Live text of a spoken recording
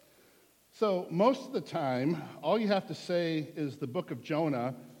So most of the time, all you have to say is the book of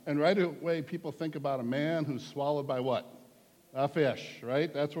Jonah, and right away people think about a man who's swallowed by what? A fish,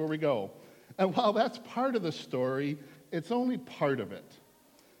 right? That's where we go. And while that's part of the story, it's only part of it.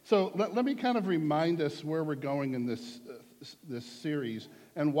 So let me kind of remind us where we're going in this series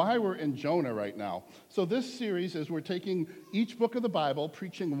and why we're in Jonah right now. So this series is we're taking each book of the Bible,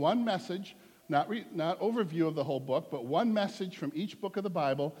 preaching one message, not overview of the whole book, but one message from each book of the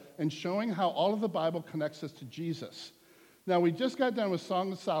Bible and showing how all of the Bible connects us to Jesus. Now, we just got done with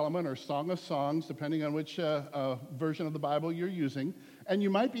Song of Solomon or Song of Songs, depending on which version of the Bible you're using. And you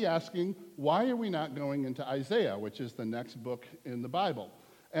might be asking, why are we not going into Isaiah, which is the next book in the Bible?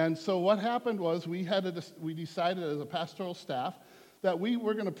 And so what happened was we decided as a pastoral staff that we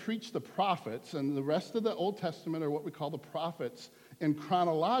were going to preach the prophets, and the rest of the Old Testament are what we call the prophets in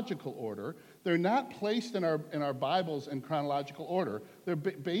chronological order. They're not placed in our Bibles in chronological order. They're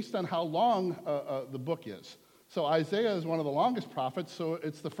based on how long the book is. So Isaiah is one of the longest prophets, so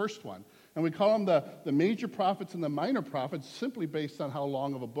it's the first one. And we call them the major prophets and the minor prophets simply based on how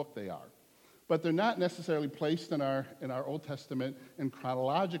long of a book they are. But they're not necessarily placed in our Old Testament in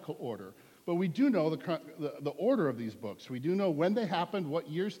chronological order. But we do know the order of these books. We do know when they happened, what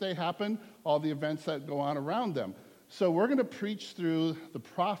years they happened, all the events that go on around them. So we're going to preach through the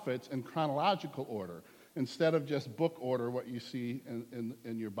prophets in chronological order instead of just book order, what you see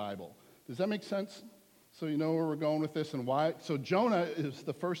in your Bible. Does that make sense? So you know where we're going with this and why. So Jonah is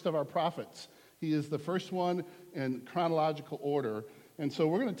the first of our prophets. He is the first one in chronological order. And so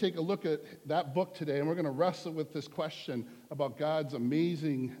we're going to take a look at that book today, and we're going to wrestle with this question about God's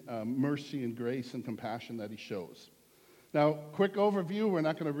amazing mercy and grace and compassion that he shows. Now, quick overview. We're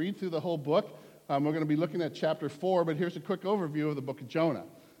not going to read through the whole book. We're going to be looking at chapter 4, but here's a quick overview of the book of Jonah.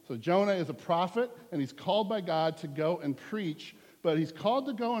 So Jonah is a prophet, and he's called by God to go and preach, but he's called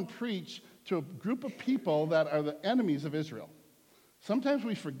to go and preach to a group of people that are the enemies of Israel. Sometimes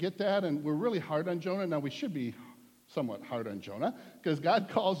we forget that, and we're really hard on Jonah. Now, we should be somewhat hard on Jonah, because God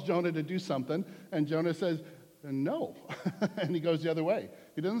calls Jonah to do something, and Jonah says, no, and he goes the other way.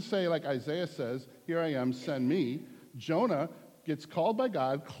 He doesn't say, like Isaiah says, here I am, send me. Jonah gets called by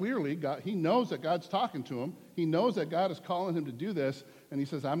God, clearly. He knows that God's talking to him. He knows that God is calling him to do this, and he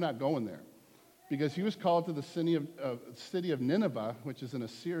says, I'm not going there. Because he was called to the city of Nineveh, which is in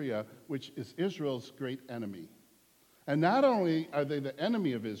Assyria, which is Israel's great enemy. And not only are they the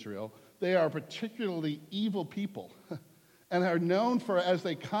enemy of Israel, they are particularly evil people and are known for, as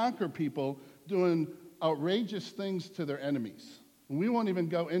they conquer people, doing outrageous things to their enemies. And we won't even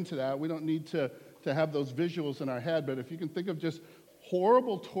go into that. We don't need to have those visuals in our head, but if you can think of just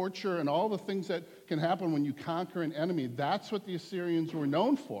horrible torture and all the things that can happen when you conquer an enemy, that's what the Assyrians were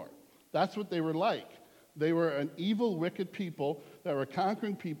known for. That's what they were like. They were an evil, wicked people that were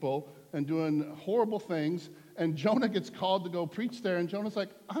conquering people and doing horrible things. And Jonah gets called to go preach there, and Jonah's like,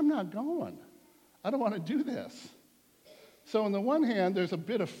 I'm not going. I don't want to do this. So on the one hand, there's a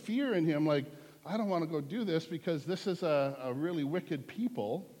bit of fear in him, like, I don't want to go do this because this is a really wicked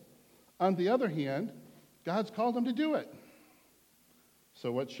people. On the other hand, God's called him to do it.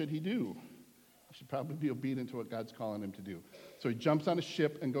 So what should he do? He should probably be obedient to what God's calling him to do. So he jumps on a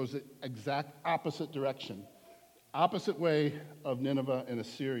ship and goes the exact opposite direction, opposite way of Nineveh and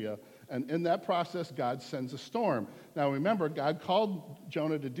Assyria. And in that process, God sends a storm. Now remember, God called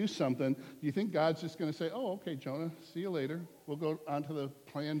Jonah to do something. Do you think God's just going to say, oh, okay, Jonah, see you later. We'll go on to the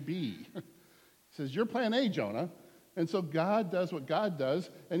plan B. He says, you're plan A, Jonah. And so God does what God does,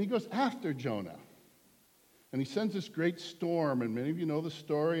 and he goes after Jonah. And he sends this great storm, and many of you know the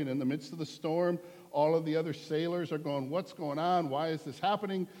story, and in the midst of the storm, all of the other sailors are going, what's going on? Why is this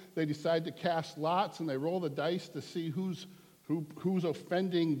happening? They decide to cast lots, and they roll the dice to see who's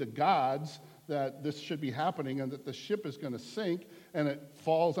offending the gods that this should be happening and that the ship is going to sink, and it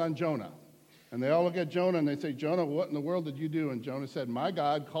falls on Jonah. And they all look at Jonah, and they say, Jonah, what in the world did you do? And Jonah said, my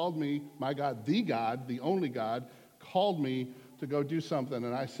God called me, my God, the only God, called me to go do something,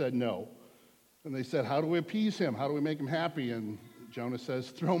 and I said no. And they said, how do we appease him? How do we make him happy? And Jonah says,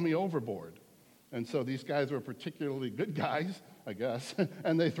 throw me overboard. And so these guys were particularly good guys, I guess,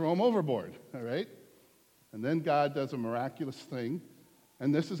 and they throw him overboard, all right? And then God does a miraculous thing,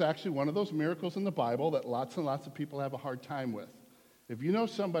 and this is actually one of those miracles in the Bible that lots and lots of people have a hard time with. If you know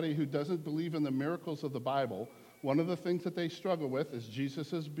somebody who doesn't believe in the miracles of the Bible, one of the things that they struggle with is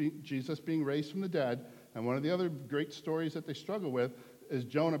Jesus being raised from the dead, and one of the other great stories that they struggle with is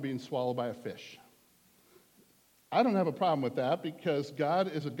Jonah being swallowed by a fish. I don't have a problem with that because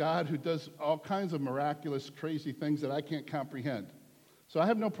God is a God who does all kinds of miraculous, crazy things that I can't comprehend. So I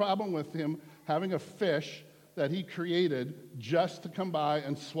have no problem with him having a fish that he created just to come by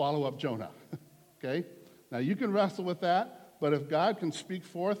and swallow up Jonah. Okay? Now, you can wrestle with that, but if God can speak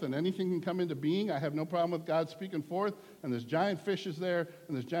forth and anything can come into being, I have no problem with God speaking forth, and this giant fish is there,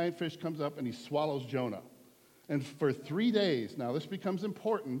 and this giant fish comes up and he swallows Jonah. And for 3 days, now this becomes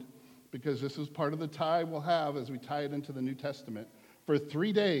important because this is part of the tie we'll have as we tie it into the New Testament. For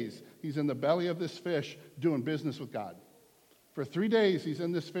 3 days, he's in the belly of this fish doing business with God. For 3 days, he's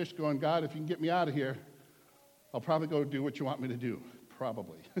in this fish going, God, if you can get me out of here, I'll probably go do what you want me to do.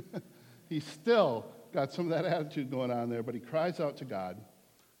 Probably. He's still got some of that attitude going on there, but he cries out to God.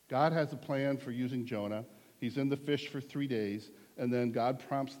 God has a plan for using Jonah. He's in the fish for 3 days, and then God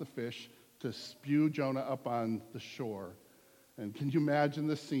prompts the fish to spew Jonah up on the shore. And can you imagine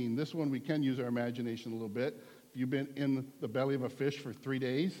this scene? This one, we can use our imagination a little bit. If you've been in the belly of a fish for 3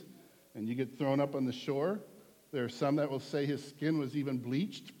 days, and you get thrown up on the shore, there are some that will say his skin was even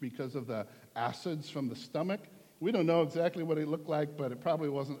bleached because of the acids from the stomach. We don't know exactly what he looked like, but it probably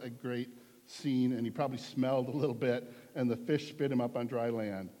wasn't a great scene, and he probably smelled a little bit, and the fish spit him up on dry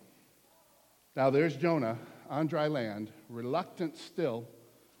land. Now there's Jonah on dry land, reluctant still,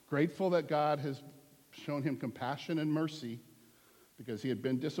 grateful that God has shown him compassion and mercy because he had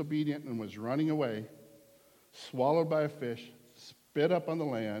been disobedient and was running away, swallowed by a fish, spit up on the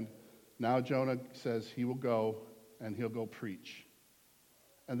land. Now Jonah says he will go and he'll go preach.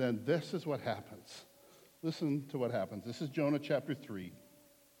 And then this is what happens. Listen to what happens. This is Jonah chapter 3.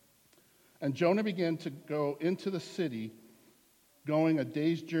 And Jonah began to go into the city, going a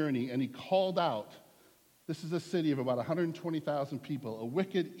day's journey, and he called out. This is a city of about 120,000 people, a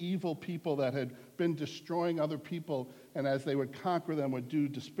wicked, evil people that had been destroying other people, and as they would conquer them, would do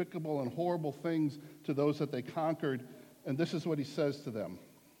despicable and horrible things to those that they conquered. And this is what he says to them.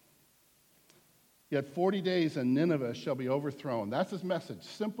 Yet 40 days and Nineveh shall be overthrown. That's his message.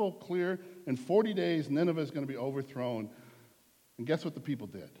 Simple, clear. In 40 days, Nineveh is going to be overthrown. And guess what the people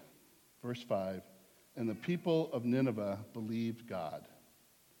did? Verse 5. And the people of Nineveh believed God.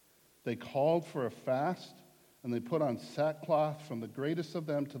 They called for a fast, and they put on sackcloth from the greatest of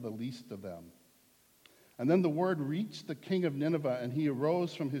them to the least of them. And then the word reached the king of Nineveh, and he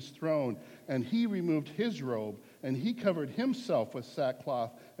arose from his throne, and he removed his robe, and he covered himself with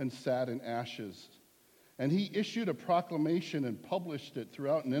sackcloth and sat in ashes. And he issued a proclamation and published it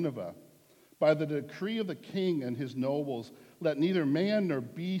throughout Nineveh. By the decree of the king and his nobles, let neither man nor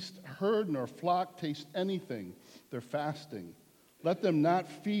beast, herd nor flock taste anything. They're fasting. Let them not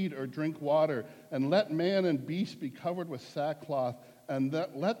feed or drink water, and let man and beast be covered with sackcloth, and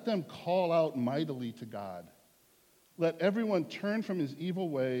let them call out mightily to God. Let everyone turn from his evil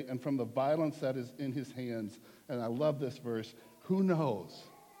way and from the violence that is in his hands. And I love this verse. Who knows?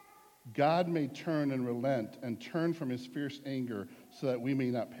 God may turn and relent and turn from his fierce anger so that we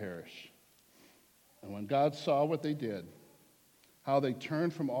may not perish. And when God saw what they did, how they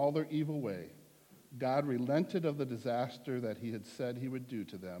turned from all their evil way, God relented of the disaster that he had said he would do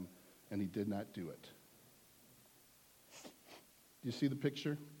to them, and he did not do it. Do you see the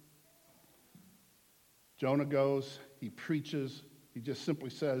picture? Jonah goes, he preaches, he just simply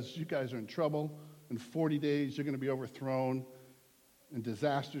says, you guys are in trouble. In 40 days, you're going to be overthrown, and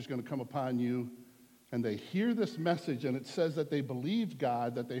disaster is going to come upon you. And they hear this message, and it says that they believed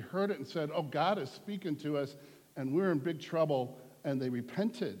God, that they heard it and said, oh, God is speaking to us, and we're in big trouble, and they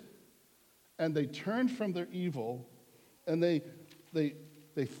repented. And they turned from their evil, and they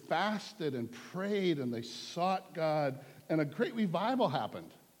fasted and prayed, and they sought God, and a great revival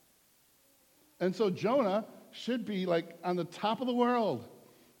happened. And so Jonah should be like on the top of the world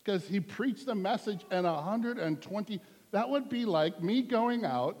because he preached the message, and 120, that would be like me going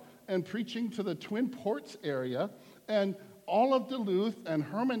out and preaching to the Twin Ports area, and all of Duluth and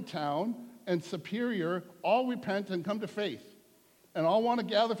Hermantown and Superior all repent and come to faith. And all want to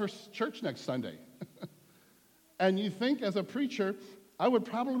gather for church next Sunday. And you think, as a preacher, I would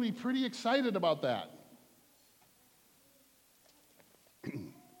probably be pretty excited about that.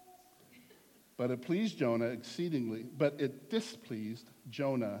 But it pleased Jonah exceedingly, but it displeased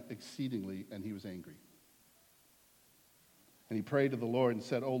Jonah exceedingly, and he was angry. And he prayed to the Lord and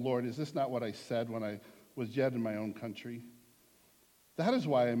said, "Oh Lord, is this not what I said when I was yet in my own country? That is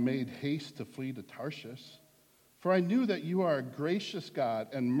why I made haste to flee to Tarshish. For I knew that you are a gracious God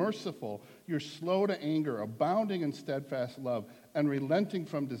and merciful. You're slow to anger, abounding in steadfast love, and relenting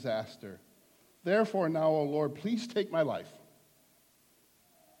from disaster. Therefore now, O Lord, please take my life.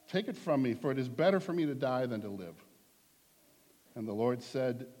 Take it from me, for it is better for me to die than to live." And the Lord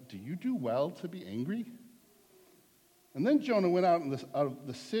said, "Do you do well to be angry?" And then Jonah went out of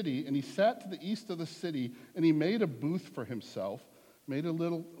the city, and he sat to the east of the city, and he made a booth for himself, made a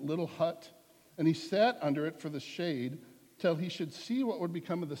little hut, and he sat under it for the shade till he should see what would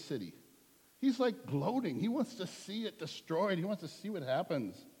become of the city. He's like gloating. He wants to see it destroyed. He wants to see what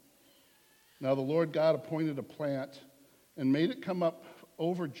happens. Now the Lord God appointed a plant and made it come up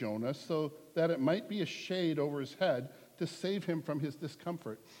over Jonah so that it might be a shade over his head to save him from his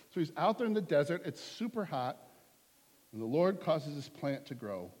discomfort. So he's out there in the desert. It's super hot, and the Lord causes this plant to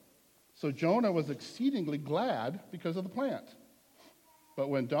grow. So Jonah was exceedingly glad because of the plant. But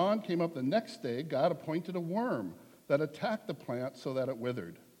when dawn came up the next day, God appointed a worm that attacked the plant so that it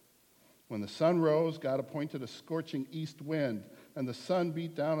withered. When the sun rose, God appointed a scorching east wind, and the sun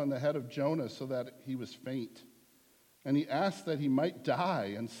beat down on the head of Jonah so that he was faint. And he asked that he might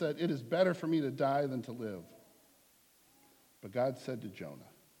die, and said, "It is better for me to die than to live." But God said to Jonah,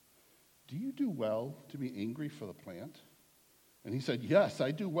 "Do you do well to be angry for the plant?" And he said, "Yes,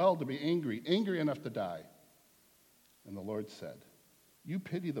 I do well to be angry enough to die." And the Lord said, "You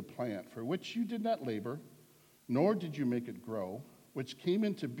pity the plant for which you did not labor, nor did you make it grow, which came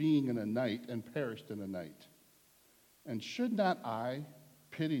into being in a night and perished in a night. And should not I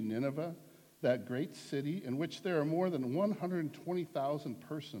pity Nineveh, that great city in which there are more than 120,000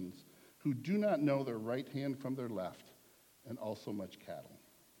 persons who do not know their right hand from their left, and also much cattle?"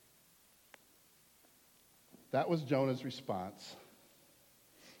 That was Jonah's response.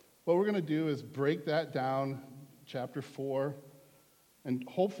 What we're going to do is break that down, chapter 4, and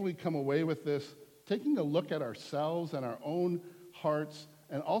hopefully come away with this, taking a look at ourselves and our own hearts,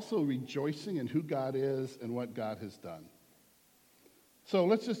 and also rejoicing in who God is and what God has done. So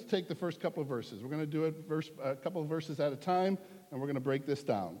let's just take the first couple of verses. We're going to do it a couple of verses at a time, and we're going to break this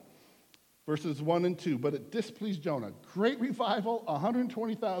down. Verses 1 and 2. But it displeased Jonah. Great revival,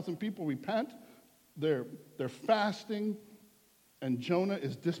 120,000 people repent. They're fasting, and Jonah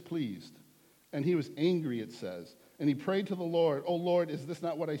is displeased. And he was angry, it says. And he prayed to the Lord, "O Lord, is this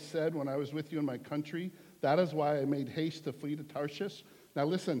not what I said when I was with you in my country? That is why I made haste to flee to Tarshish." Now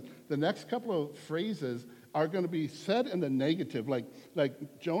listen, the next couple of phrases are going to be said in the negative,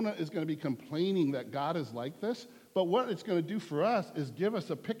 like Jonah is going to be complaining that God is like this, but what it's going to do for us is give us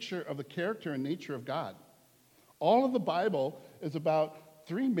a picture of the character and nature of God. All of the Bible is about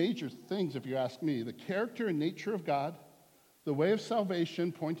three major things, if you ask me: the character and nature of God, the way of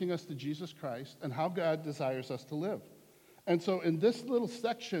salvation pointing us to Jesus Christ, and how God desires us to live. And so in this little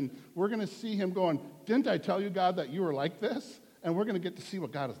section, we're going to see him going, "Didn't I tell you, God, that you were like this?" And we're going to get to see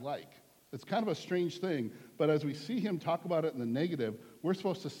what God is like. It's kind of a strange thing, but as we see him talk about it in the negative, we're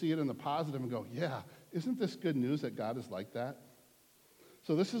supposed to see it in the positive and go, "Yeah, isn't this good news that God is like that?"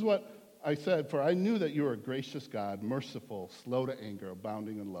 So this is what I said: "For I knew that you are a gracious God, merciful, slow to anger,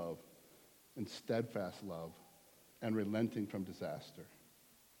 abounding in love, and steadfast love, and relenting from disaster."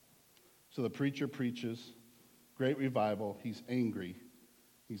 So the preacher preaches, great revival. He's angry.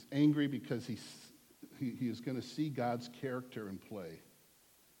 He's angry because he is going to see God's character in play.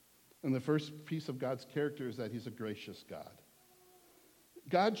 And the first piece of God's character is that he's a gracious God.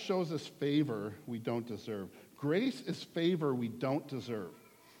 God shows us favor we don't deserve. Grace is favor we don't deserve.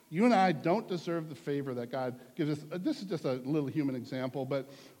 You and I don't deserve the favor that God gives us. This is just a little human example, but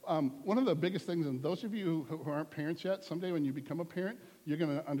one of the biggest things, and those of you who aren't parents yet, someday when you become a parent, you're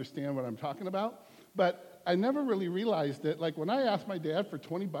going to understand what I'm talking about. But I never really realized it. Like when I asked my dad for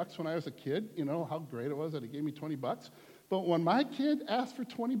 $20 when I was a kid, you know how great it was that he gave me $20. But when my kid asked for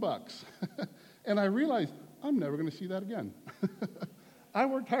 $20, and I realized I'm never going to see that again. I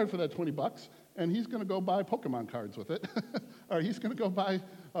worked hard for that $20, and he's going to go buy Pokemon cards with it, or he's going to go buy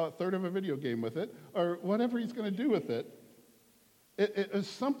a third of a video game with it, or whatever he's going to do with it. It is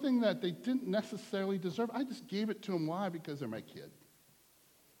something that they didn't necessarily deserve. I just gave it to them. Why? Because they're my kid.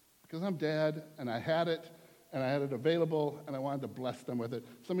 Because I'm dad, and I had it available, and I wanted to bless them with it.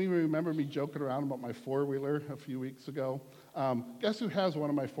 Some of you remember me joking around about my four-wheeler a few weeks ago. Guess who has one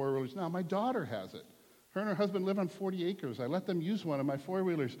of my four-wheelers now? My daughter has it. Her and her husband live on 40 acres. I let them use one of my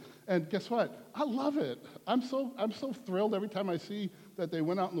four-wheelers. And guess what? I love it. I'm so thrilled every time I see that they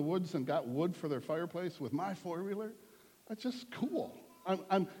went out in the woods and got wood for their fireplace with my four-wheeler. That's just cool.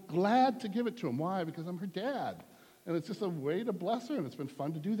 I'm glad to give it to them. Why? Because I'm her dad. And it's just a way to bless her, and it's been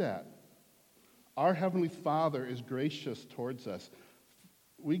fun to do that. Our Heavenly Father is gracious towards us.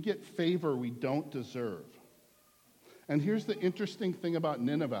 We get favor we don't deserve. And here's the interesting thing about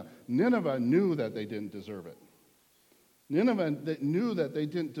Nineveh. Nineveh knew that they didn't deserve it. Nineveh knew that they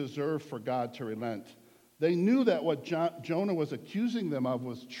didn't deserve for God to relent. They knew that what Jonah was accusing them of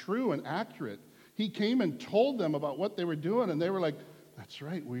was true and accurate. He came and told them about what they were doing, and they were like, "That's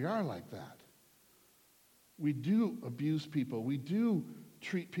right, we are like that. We do abuse people. We do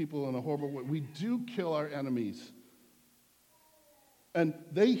treat people in a horrible way. We do kill our enemies." And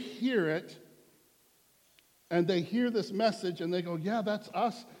they hear it, And they hear this message and they go, yeah, that's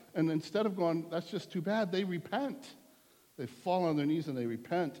us. And instead of going, that's just too bad, they repent. They fall on their knees and they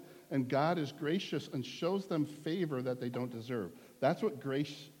repent. And God is gracious and shows them favor that they don't deserve. That's what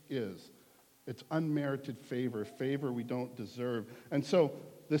grace is. It's unmerited favor, favor we don't deserve. And so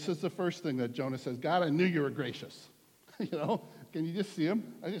this is the first thing that Jonah says, God, I knew you were gracious. Can you just see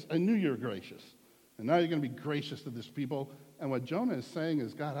him? I knew you were gracious. And now you're going to be gracious to this people. And what Jonah is saying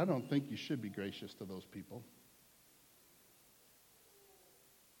is, God, I don't think you should be gracious to those people.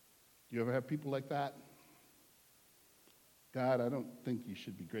 Do you ever have people like that? God, I don't think you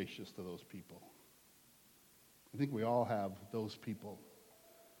should be gracious to those people. I think we all have those people,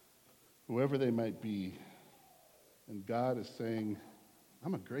 whoever they might be. And God is saying,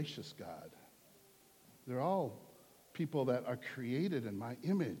 I'm a gracious God. They're all people that are created in my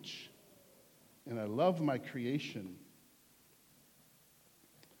image. And I love my creation.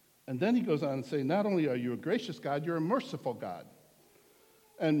 And then he goes on to say, not only are you a gracious God, you're a merciful God.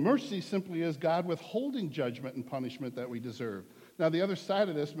 And mercy simply is God withholding judgment and punishment that we deserve. Now, the other side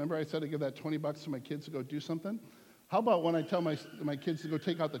of this, remember I said I give that $20 to my kids to go do something? How about when I tell my kids to go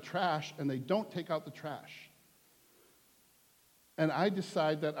take out the trash and they don't take out the trash? And I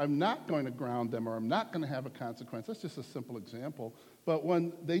decide that I'm not going to ground them or I'm not going to have a consequence. That's just a simple example. But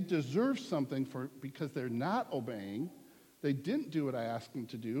when they deserve something because they're not obeying, they didn't do what I asked them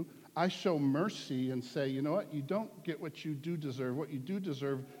to do, I show mercy and say, you know what, you don't get what you do deserve. What you do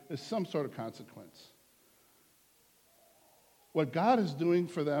deserve is some sort of consequence. What God is doing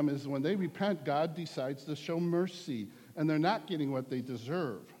for them is when they repent, God decides to show mercy, and they're not getting what they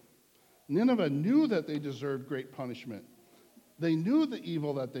deserve. Nineveh knew that they deserved great punishment. They knew the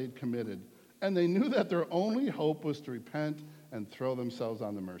evil that they'd committed, and they knew that their only hope was to repent and throw themselves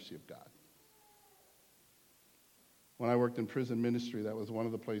on the mercy of God. When I worked in prison ministry, that was one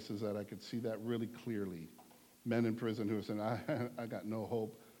of the places that I could see that really clearly. Men in prison who were saying, I got no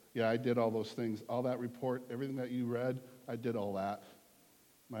hope. Yeah, I did all those things. All that report, everything that you read, I did all that.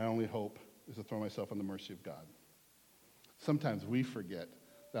 My only hope is to throw myself on the mercy of God. Sometimes we forget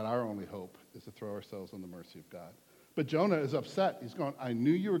that our only hope is to throw ourselves on the mercy of God. But Jonah is upset. He's going, I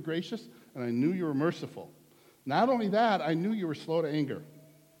knew you were gracious, and I knew you were merciful. Not only that, I knew you were slow to anger.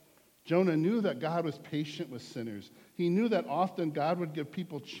 Jonah knew that God was patient with sinners. He knew that often God would give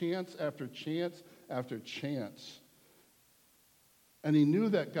people chance after chance after chance. And he knew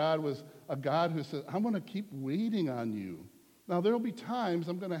that God was a God who said, I'm going to keep waiting on you. Now, there will be times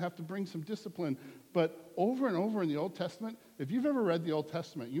I'm going to have to bring some discipline, but over and over in the Old Testament, if you've ever read the Old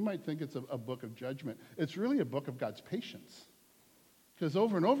Testament, you might think it's a book of judgment. It's really a book of God's patience. Because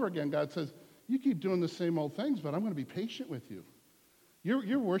over and over again, God says, you keep doing the same old things, but I'm going to be patient with you.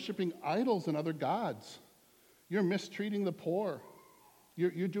 You're worshiping idols and other gods. You're mistreating the poor.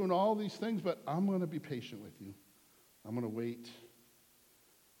 You're doing all these things, but I'm going to be patient with you. I'm going to wait.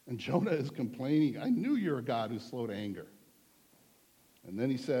 And Jonah is complaining, I knew you're a God who's slow to anger. And then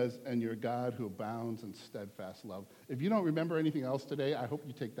he says, and you're a God who abounds in steadfast love. If you don't remember anything else today, I hope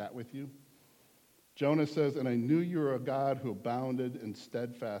you take that with you. Jonah says, and I knew you were a God who abounded in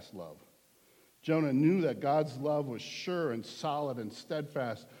steadfast love. Jonah knew that God's love was sure and solid and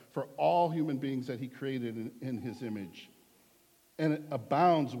steadfast for all human beings that he created in his image. And it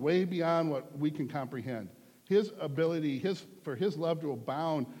abounds way beyond what we can comprehend. His ability, for his love to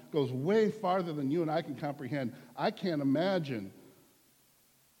abound goes way farther than you and I can comprehend. I can't imagine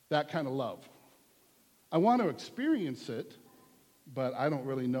that kind of love. I want to experience it, but I don't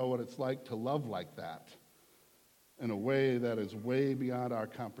really know what it's like to love like that in a way that is way beyond our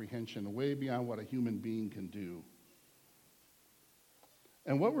comprehension, way beyond what a human being can do.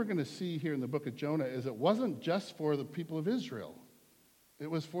 And what we're going to see here in the book of Jonah is it wasn't just for the people of Israel. It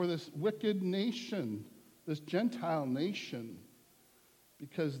was for this wicked nation, this Gentile nation,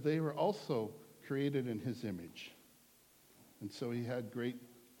 because they were also created in his image. And so he had great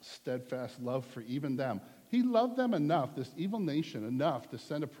steadfast love for even them. He loved them enough, this evil nation, enough to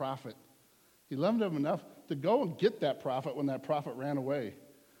send a prophet. He loved them enough to go and get that prophet when that prophet ran away.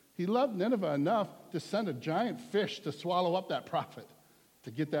 He loved Nineveh enough to send a giant fish to swallow up that prophet,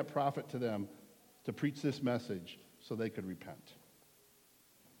 to get that prophet to them, to preach this message so they could repent.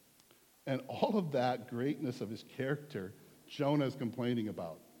 And all of that greatness of his character, Jonah is complaining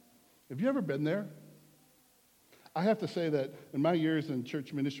about. Have you ever been there? I have to say that in my years in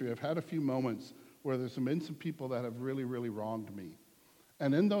church ministry, I've had a few moments where there's been some people that have really, really wronged me.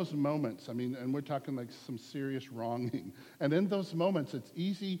 And in those moments, and we're talking like some serious wronging. And in those moments, it's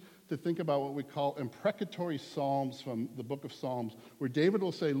easy to think about what we call imprecatory psalms from the book of Psalms, where David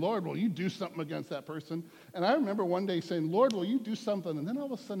will say, Lord, will you do something against that person? And I remember one day saying, Lord, will you do something? And then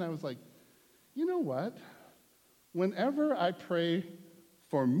all of a sudden I was like, you know what? Whenever I pray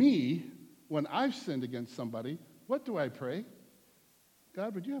for me, when I've sinned against somebody, what do I pray?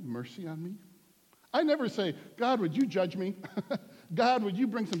 God, would you have mercy on me? I never say, God, would you judge me? God, would you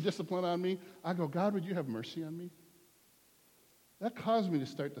bring some discipline on me? I go, God, would you have mercy on me? That caused me to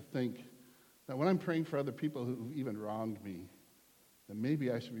start to think that when I'm praying for other people who've even wronged me, that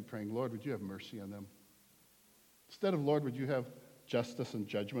maybe I should be praying, Lord, would you have mercy on them? Instead of, Lord, would you have justice and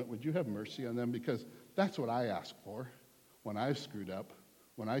judgment? Would you have mercy on them? Because that's what I ask for when I've screwed up,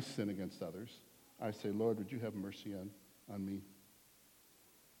 when I sin against others. I say, Lord, would you have mercy on me?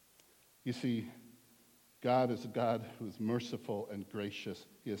 You see, God is a God who is merciful and gracious.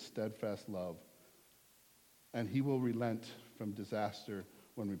 He has steadfast love. And he will relent from disaster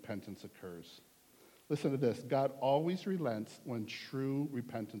when repentance occurs. Listen to this. God always relents when true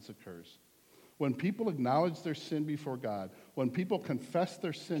repentance occurs. When people acknowledge their sin before God, when people confess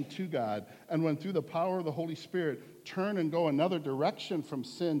their sin to God, and when through the power of the Holy Spirit turn and go another direction from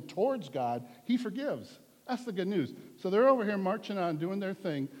sin towards God, he forgives. That's the good news. So they're over here marching on, doing their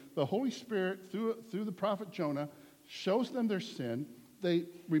thing. The Holy Spirit, through the prophet Jonah, shows them their sin. They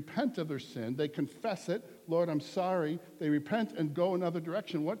repent of their sin. They confess it. Lord, I'm sorry. They repent and go another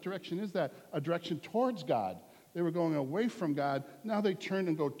direction. What direction is that? A direction towards God. They were going away from God. Now they turn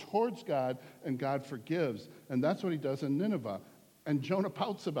and go towards God, and God forgives. And that's what he does in Nineveh. And Jonah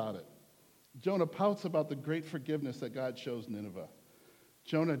pouts about it. Jonah pouts about the great forgiveness that God shows Nineveh.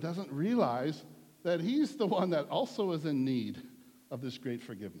 Jonah doesn't realize that he's the one that also is in need of this great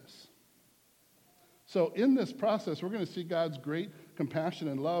forgiveness. So in this process, we're going to see God's great compassion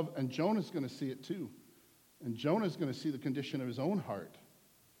and love, and Jonah's going to see it too. And Jonah's going to see the condition of his own heart.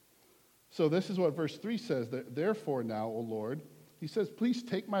 So this is what verse 3 says, that therefore now, O Lord, he says, please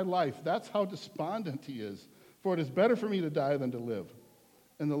take my life. That's how despondent he is. For it is better for me to die than to live.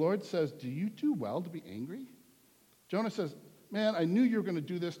 And the Lord says, do you do well to be angry? Jonah says, man, I knew you were going to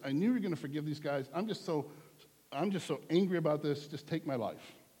do this. I knew you were going to forgive these guys. I'm just so angry about this. Just take my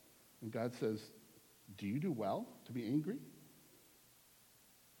life. And God says, do you do well to be angry?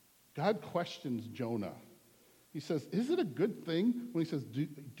 God questions Jonah. He says, is it a good thing when he says, do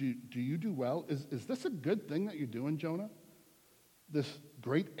you do well? Is this a good thing that you're doing, Jonah? This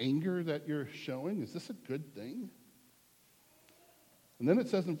great anger that you're showing, is this a good thing? And then it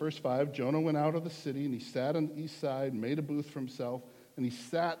says in verse 5, Jonah went out of the city and he sat on the east side, made a booth for himself, and he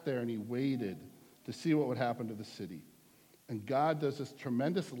sat there and he waited to see what would happen to the city. And God does this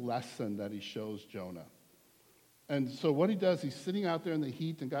tremendous lesson that he shows Jonah. And so what he does, he's sitting out there in the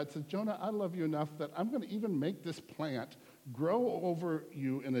heat, and God says, Jonah, I love you enough that I'm going to even make this plant grow over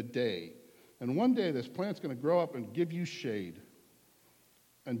you in a day. And one day this plant's going to grow up and give you shade.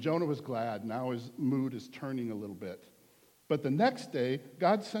 And Jonah was glad. Now his mood is turning a little bit. But the next day,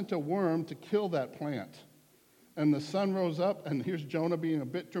 God sent a worm to kill that plant. And the sun rose up, and here's Jonah being a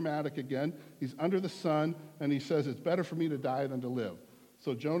bit dramatic again. He's under the sun, and he says, it's better for me to die than to live.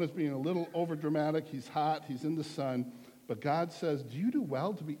 So Jonah's being a little overdramatic. He's hot. He's in the sun. But God says, do you do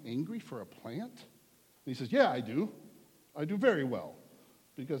well to be angry for a plant? And he says, yeah, I do. I do very well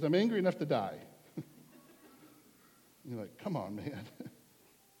because I'm angry enough to die. You're like, come on, man.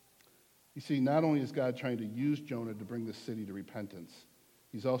 You see, not only is God trying to use Jonah to bring the city to repentance,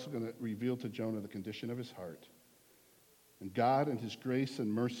 he's also going to reveal to Jonah the condition of his heart. And God, in his grace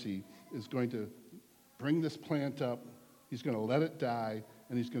and mercy, is going to bring this plant up. He's going to let it die,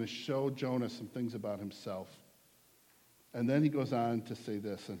 and he's going to show Jonah some things about himself. And then he goes on to say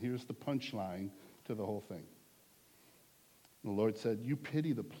this, and here's the punchline to the whole thing. The Lord said, you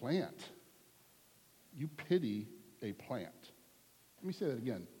pity the plant. You pity a plant. Let me say that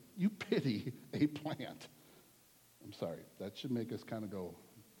again. You pity a plant. I'm sorry, that should make us kind of go,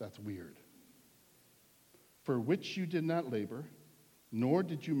 that's weird. For which you did not labor, nor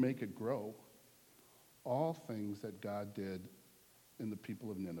did you make it grow. All things that God did in the people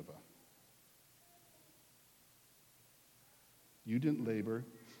of Nineveh. You didn't labor.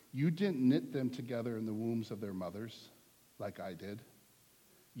 You didn't knit them together in the wombs of their mothers like I did.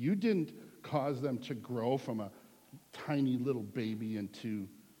 You didn't cause them to grow from a tiny little baby into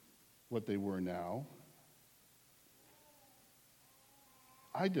what they were now.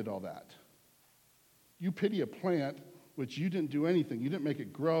 I did all that. You pity a plant which you didn't do anything. You didn't make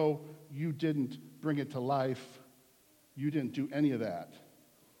it grow. You didn't bring it to life. You didn't do any of that.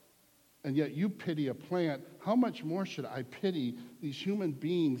 And yet you pity a plant. How much more should I pity these human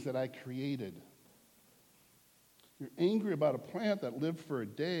beings that I created? You're angry about a plant that lived for a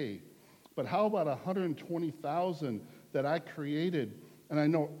day. But how about 120,000 that I created? And I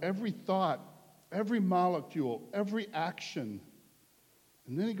know every thought, every molecule, every action.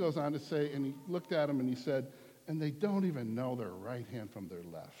 And then he goes on to say, and he looked at him and he said, and they don't even know their right hand from their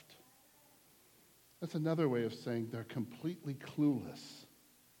left. That's another way of saying they're completely clueless.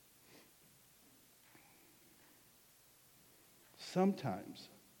 Sometimes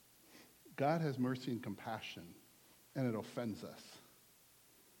God has mercy and compassion, and it offends us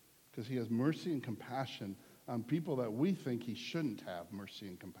because he has mercy and compassion on people that we think he shouldn't have mercy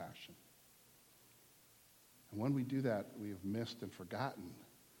and compassion. And when we do that, we have missed and forgotten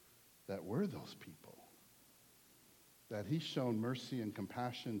that we're those people, that he's shown mercy and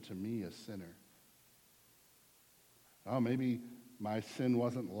compassion to me, a sinner. Oh, maybe my sin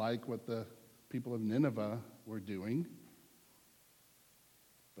wasn't like what the people of Nineveh were doing,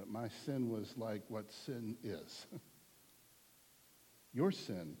 but my sin was like what sin is. Your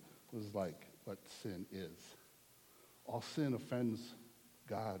sin was like what sin is. All sin offends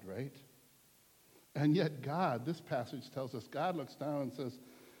God, right? And yet God, this passage tells us, God looks down and says,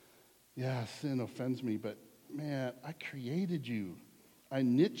 yeah, sin offends me, but man, I created you. I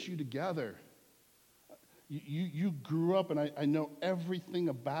knit you together. You grew up, and I know everything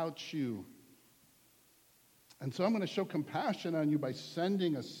about you. And so I'm going to show compassion on you by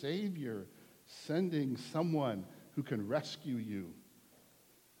sending a Savior, sending someone who can rescue you.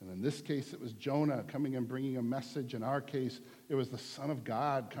 And in this case, it was Jonah coming and bringing a message. In our case, it was the Son of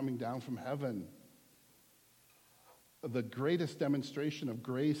God coming down from heaven. The greatest demonstration of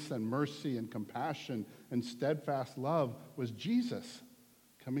grace and mercy and compassion and steadfast love was Jesus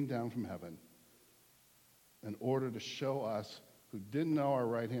coming down from heaven in order to show us who didn't know our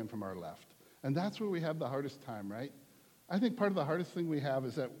right hand from our left. And that's where we have the hardest time, right? I think part of the hardest thing we have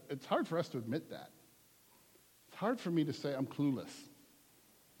is that it's hard for us to admit that. It's hard for me to say I'm clueless.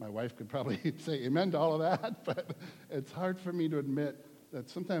 My wife could probably say amen to all of that, but it's hard for me to admit that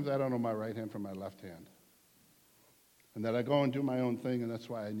sometimes I don't know my right hand from my left hand. And that I go and do my own thing, and that's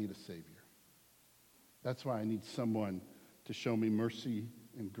why I need a Savior. That's why I need someone to show me mercy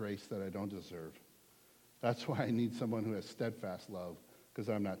and grace that I don't deserve. That's why I need someone who has steadfast love, because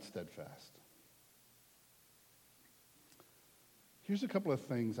I'm not steadfast. Here's a couple of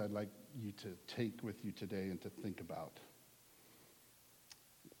things I'd like you to take with you today and to think about.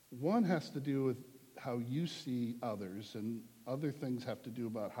 One has to do with how you see others, and other things have to do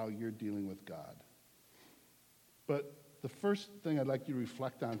about how you're dealing with God. But the first thing I'd like you to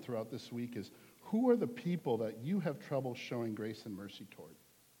reflect on throughout this week is, who are the people that you have trouble showing grace and mercy toward?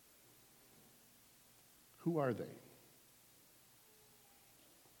 Who are they?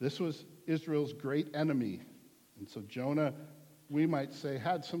 This was Israel's great enemy. And so Jonah, we might say,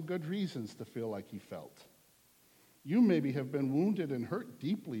 had some good reasons to feel like he felt. You maybe have been wounded and hurt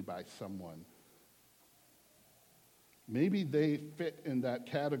deeply by someone. Maybe they fit in that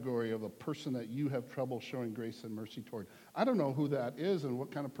category of a person that you have trouble showing grace and mercy toward. I don't know who that is and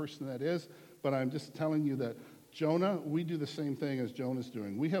what kind of person that is, but I'm just telling you that Jonah, we do the same thing as Jonah's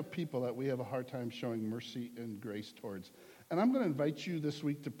doing. We have people that we have a hard time showing mercy and grace towards. And I'm going to invite you this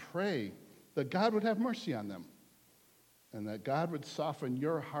week to pray that God would have mercy on them and that God would soften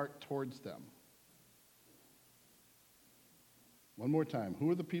your heart towards them. One more time.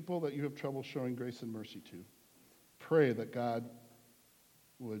 Who are the people that you have trouble showing grace and mercy to? Pray that God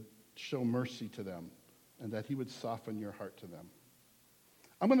would show mercy to them and that he would soften your heart to them.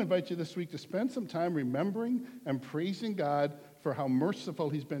 I'm going to invite you this week to spend some time remembering and praising God for how merciful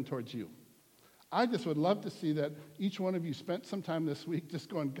he's been towards you. I just would love to see that each one of you spent some time this week just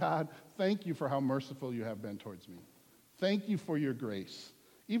going, God, thank you for how merciful you have been towards me. Thank you for your grace.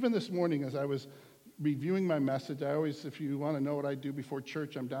 Even this morning as I was reviewing my message, I always, if you want to know what I do before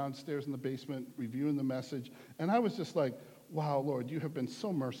church, I'm downstairs in the basement reviewing the message. And I was just like, wow, Lord, you have been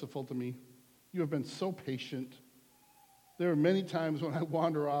so merciful to me. You have been so patient. There are many times when I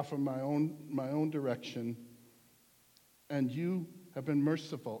wander off in my own direction, and you have been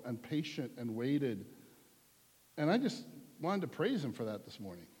merciful and patient and waited. And I just wanted to praise him for that this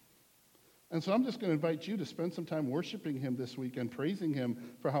morning. And so I'm just going to invite you to spend some time worshiping him this week and praising him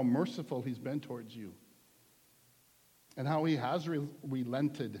for how merciful he's been towards you and how he has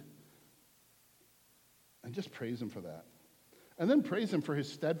relented. And just praise him for that. And then praise him for his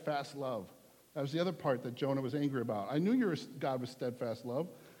steadfast love. That was the other part that Jonah was angry about. I knew your God was steadfast love.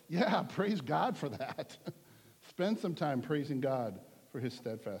 Yeah, praise God for that. Spend some time praising God for his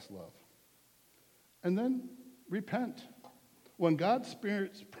steadfast love. And then repent. When God's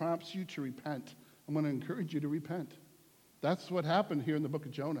Spirit prompts you to repent, I'm going to encourage you to repent. That's what happened here in the book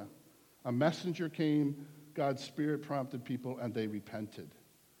of Jonah. A messenger came, God's Spirit prompted people, and they repented.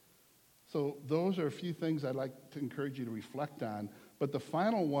 So those are a few things I'd like to encourage you to reflect on. But the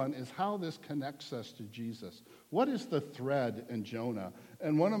final one is how this connects us to Jesus. What is the thread in Jonah?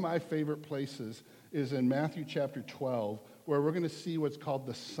 And one of my favorite places is in Matthew chapter 12, where we're going to see what's called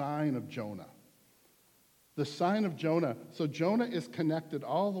the sign of Jonah. The sign of Jonah. So Jonah is connected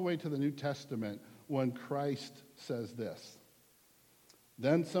all the way to the New Testament when Christ says this.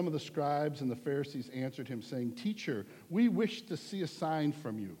 Then some of the scribes and the Pharisees answered him, saying, "Teacher, we wish to see a sign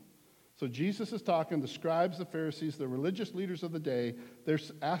from you." So Jesus is talking, the scribes, the Pharisees, the religious leaders of the day, they're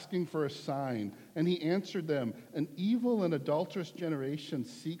asking for a sign. And he answered them, "An evil and adulterous generation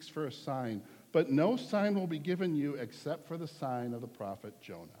seeks for a sign, but no sign will be given you except for the sign of the prophet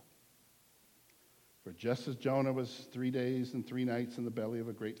Jonah. For just as Jonah was 3 days and 3 nights in the belly of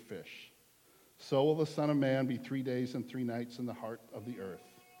a great fish, so will the Son of Man be 3 days and 3 nights in the heart of the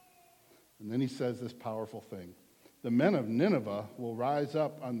earth." And then he says this powerful thing. "The men of Nineveh will rise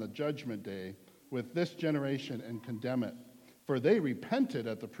up on the judgment day with this generation and condemn it. For they repented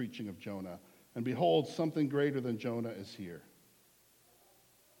at the preaching of Jonah, and behold, something greater than Jonah is here."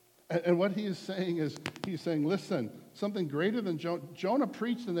 And what he is saying is, he's saying, listen, something greater than Jonah. Jonah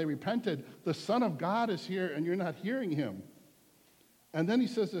preached and they repented. The Son of God is here and you're not hearing him. And then he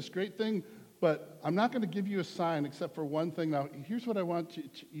says this great thing, but I'm not going to give you a sign except for one thing. Now, here's what I want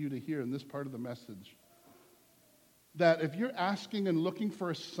you to hear in this part of the message. That if you're asking and looking for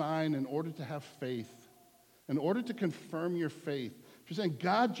a sign in order to have faith, in order to confirm your faith, if you're saying,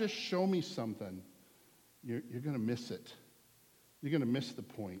 "God, just show me something," you're going to miss it. You're going to miss the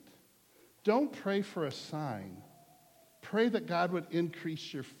point. Don't pray for a sign. Pray that God would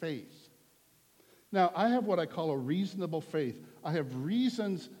increase your faith. Now, I have what I call a reasonable faith. I have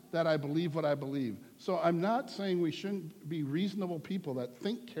reasons that I believe what I believe. So I'm not saying we shouldn't be reasonable people that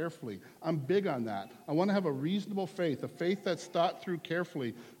think carefully. I'm big on that. I want to have a reasonable faith, a faith that's thought through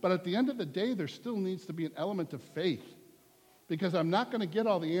carefully. But at the end of the day, there still needs to be an element of faith, because I'm not going to get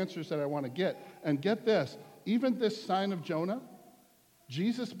all the answers that I want to get. And get this, even this sign of Jonah,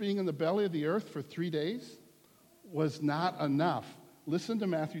 Jesus being in the belly of the earth for 3 days, was not enough. Listen to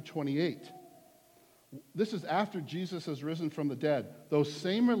Matthew 28. This is after Jesus has risen from the dead. Those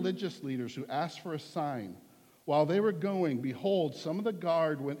same religious leaders who asked for a sign, while they were going, behold, some of the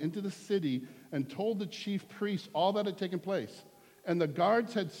guard went into the city and told the chief priests all that had taken place. And the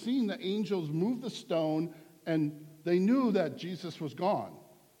guards had seen the angels move the stone, and they knew that Jesus was gone.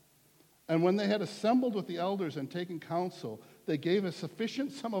 And when they had assembled with the elders and taken counsel, they gave a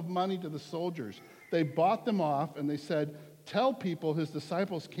sufficient sum of money to the soldiers. They bought them off, and they said, "Tell people his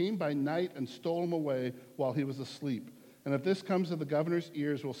disciples came by night and stole him away while he was asleep. And if this comes to the governor's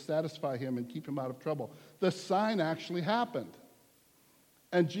ears, we'll satisfy him and keep him out of trouble." The sign actually happened.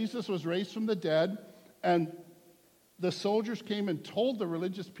 And Jesus was raised from the dead, and the soldiers came and told the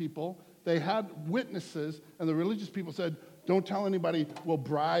religious people. They had witnesses, and the religious people said, "Don't tell anybody, we'll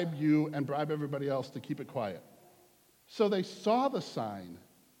bribe you and bribe everybody else to keep it quiet." So they saw the sign,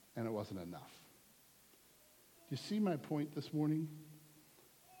 and it wasn't enough. Do you see my point this morning?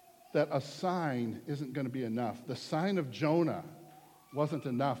 That a sign isn't going to be enough. The sign of Jonah wasn't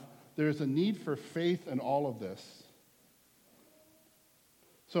enough. There's a need for faith in all of this.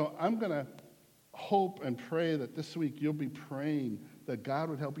 So I'm going to hope and pray that this week you'll be praying that God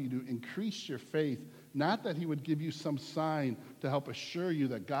would help you to increase your faith, not that he would give you some sign to help assure you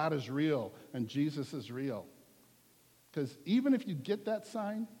that God is real and Jesus is real. Because even if you get that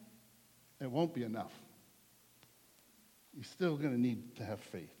sign, it won't be enough. You're still going to need to have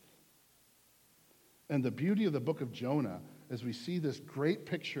faith. And the beauty of the book of Jonah is we see this great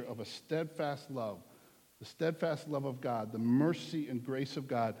picture of a steadfast love, the steadfast love of God, the mercy and grace of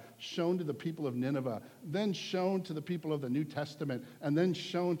God shown to the people of Nineveh, then shown to the people of the New Testament, and then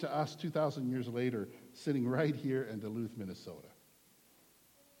shown to us 2,000 years later, sitting right here in Duluth, Minnesota.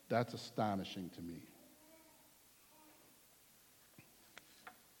 That's astonishing to me.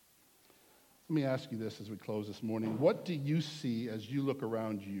 Let me ask you this as we close this morning. What do you see as you look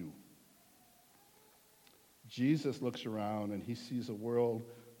around you? Jesus looks around and he sees a world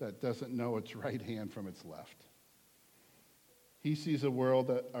that doesn't know its right hand from its left. He sees a world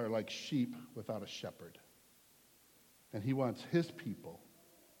that are like sheep without a shepherd. And he wants his people,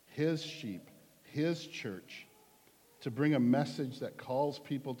 his sheep, his church to bring a message that calls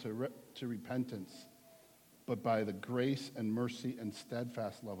people to repentance, but by the grace and mercy and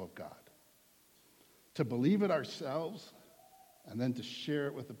steadfast love of God. To believe it ourselves, and then to share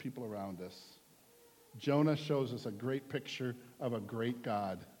it with the people around us. Jonah shows us a great picture of a great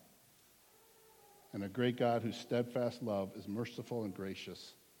God, and a great God whose steadfast love is merciful and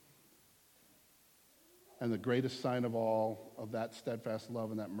gracious. And the greatest sign of all of that steadfast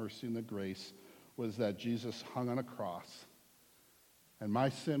love and that mercy and the grace was that Jesus hung on a cross And my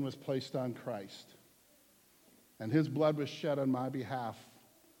sin was placed on Christ. And his blood was shed on my behalf.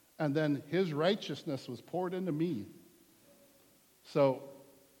 And then his righteousness was poured into me. So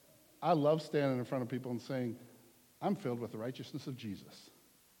I love standing in front of people and saying, I'm filled with the righteousness of Jesus.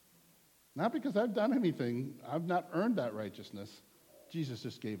 Not because I've done anything. I've not earned that righteousness. Jesus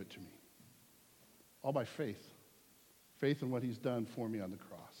just gave it to me. All by faith. Faith in what he's done for me on the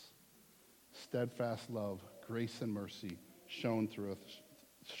cross. Steadfast love, grace and mercy shown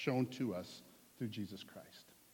to us through Jesus Christ.